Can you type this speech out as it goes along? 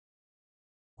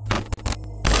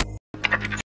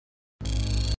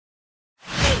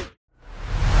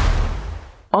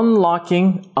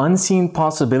Unlocking unseen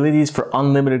possibilities for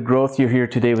unlimited growth. You're here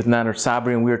today with Nader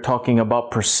Sabry, and we are talking about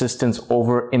persistence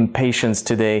over impatience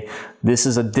today. This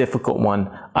is a difficult one.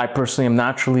 I personally am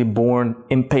naturally born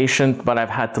impatient, but I've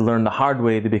had to learn the hard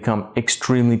way to become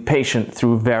extremely patient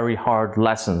through very hard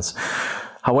lessons.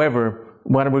 However,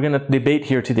 what we're going to debate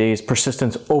here today is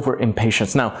persistence over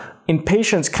impatience. Now,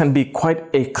 impatience can be quite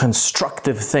a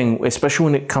constructive thing, especially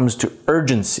when it comes to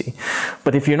urgency.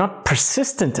 But if you're not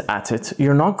persistent at it,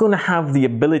 you're not going to have the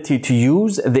ability to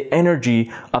use the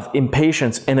energy of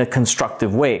impatience in a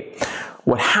constructive way.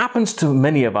 What happens to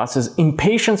many of us is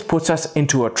impatience puts us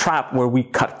into a trap where we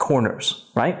cut corners,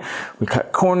 right? We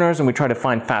cut corners and we try to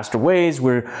find faster ways.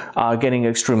 We're getting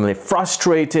extremely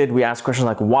frustrated. We ask questions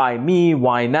like, why me?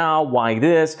 Why now? Why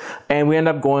this? And we end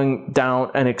up going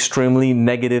down an extremely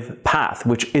negative path,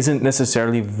 which isn't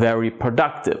necessarily very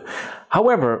productive.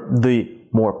 However, the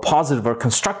more positive or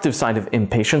constructive side of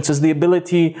impatience is the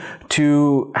ability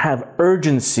to have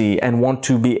urgency and want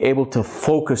to be able to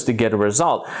focus to get a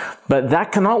result. But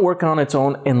that cannot work on its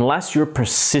own unless you're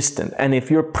persistent. And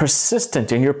if you're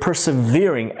persistent and you're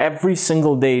persevering every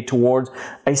single day towards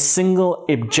a single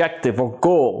objective or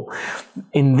goal,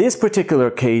 in this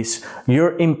particular case,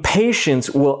 your impatience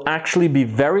will actually be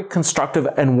very constructive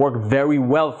and work very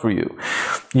well for you.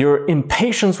 Your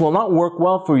impatience will not work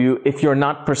well for you if you're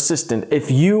not persistent. If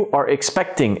you are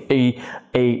expecting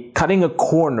cutting a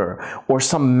corner or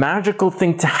some magical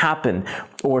thing to happen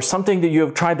or something that you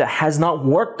have tried that has not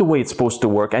worked the way it's supposed to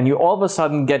work, and you all of a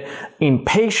sudden get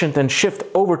impatient and shift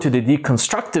over to the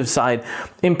deconstructive side,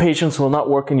 impatience will not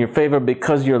work in your favor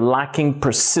because you're lacking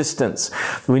persistence.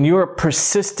 When you are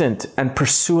persistent and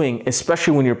pursuing,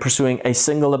 especially when you're pursuing a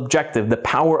single objective, the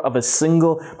power of a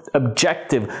single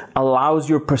objective allows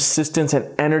your persistence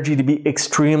and energy to be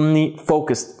extremely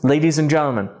focused. Ladies and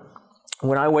gentlemen,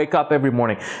 when I wake up every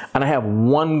morning and I have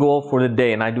one goal for the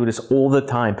day, and I do this all the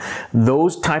time,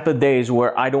 those type of days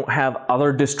where I don't have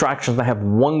other distractions, I have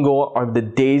one goal, are the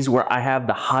days where I have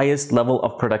the highest level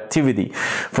of productivity.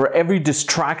 For every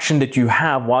distraction that you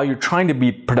have while you're trying to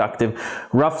be productive,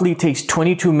 roughly takes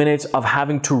 22 minutes of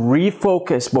having to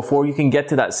refocus before you can get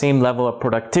to that same level of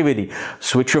productivity.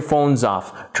 Switch your phones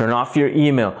off, turn off your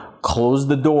email, close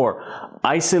the door,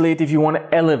 isolate if you want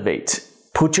to elevate.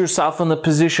 Put yourself in the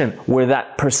position where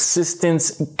that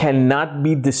persistence cannot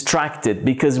be distracted,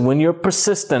 because when you're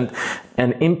persistent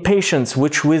and impatience,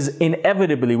 which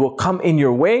inevitably will come in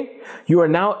your way, you are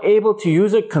now able to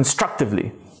use it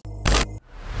constructively.